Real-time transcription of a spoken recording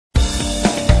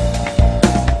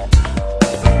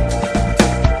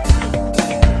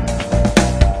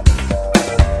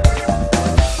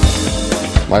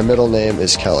My middle name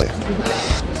is Kelly.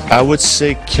 I would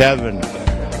say Kevin.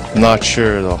 Not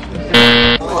sure though.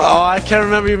 Oh, I can't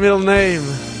remember your middle name.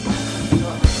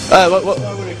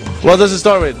 What does it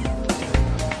start with?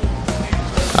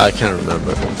 I can't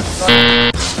remember.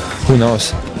 Who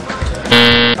knows?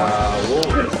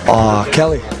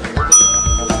 Kelly.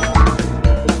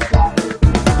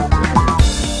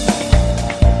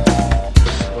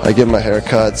 I get my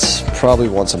haircuts probably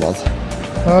once a month.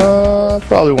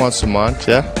 Probably once a month,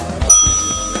 yeah.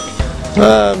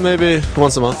 Maybe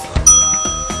once a month.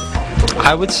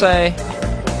 I would say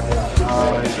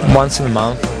once in a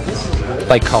month.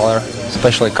 Like color,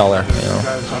 especially color. You know,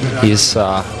 he's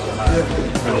yeah,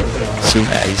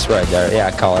 he's right there. Yeah,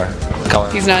 color.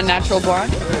 He's not natural born?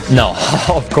 No,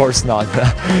 of course not.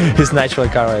 His natural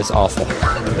color is awful.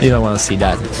 You don't want to see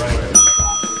that.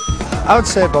 I would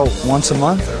say about once a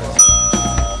month.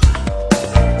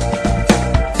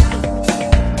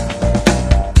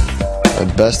 My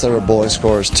best ever bowling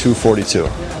score is 242.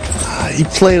 He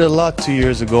played a lot 2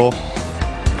 years ago.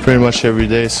 Pretty much every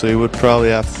day, so he would probably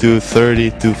have to do 30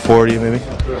 to 40 maybe.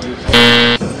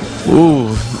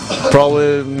 Ooh,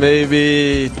 probably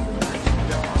maybe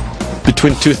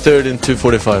between 230 and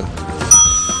 245.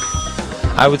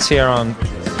 I would say around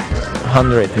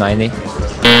 190.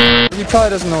 He probably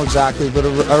doesn't know exactly, but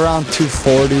around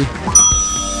 240.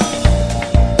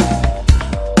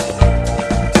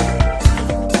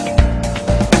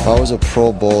 If I was a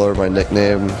pro bowler, my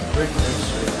nickname,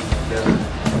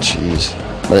 jeez,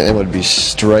 my nickname would be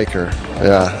Striker.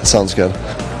 Yeah, that sounds good.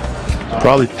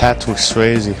 Probably Patrick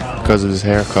Swayze because of his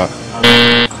haircut.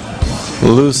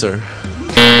 Loser.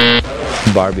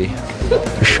 Barbie,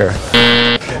 for sure.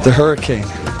 The Hurricane.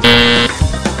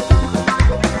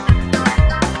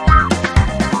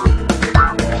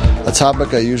 A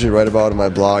topic I usually write about in my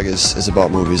blog is about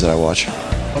movies that I watch.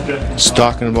 Just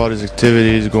talking about his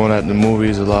activities, going out to the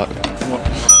movies a lot.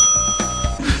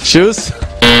 Shoes?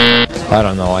 I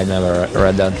don't know. I never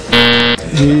read that.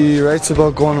 He writes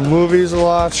about going to movies a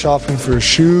lot, shopping for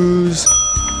shoes.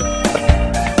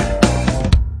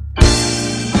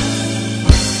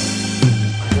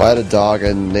 If I had a dog,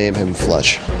 I'd name him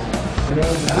Fletch.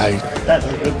 I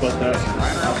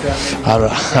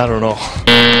don't know.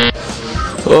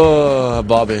 Oh,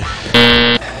 Bobby.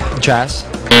 Jazz.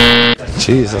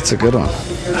 Jeez, that's a good one.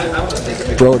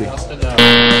 Brody.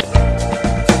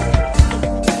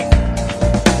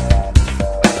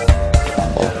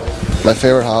 My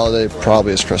favorite holiday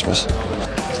probably is Christmas.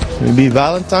 Maybe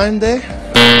Valentine's Day?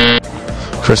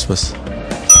 Christmas.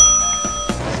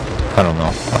 I don't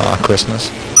know. Christmas.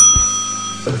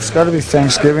 It's got to be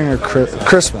Thanksgiving or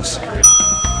Christmas.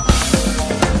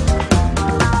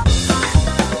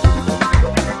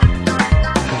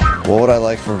 What would I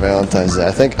like for Valentine's Day?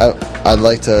 I think I'd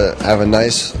like to have a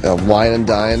nice wine and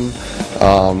dine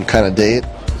kind of date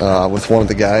with one of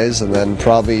the guys, and then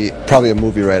probably a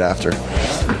movie right after.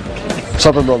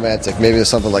 Something romantic, maybe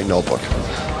something like Notebook.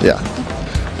 Yeah.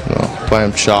 You know, buy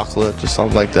him chocolate or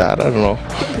something like that. I don't know.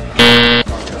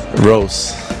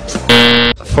 Rose.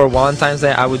 For Valentine's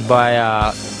Day, I would buy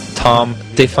a Tom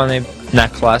Tiffany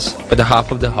necklace with the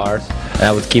half of the heart, and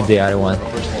I would keep the other one.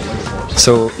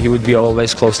 So he would be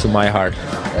always close to my heart.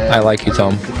 I like you,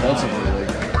 Tom.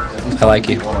 I like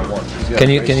you. Can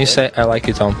you say I like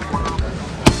you, Tom?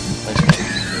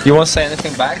 You won't say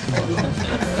anything back?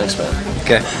 Thanks, man.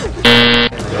 Okay.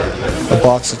 A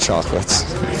box of chocolates.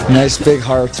 Nice big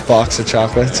hearts box of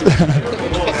chocolates.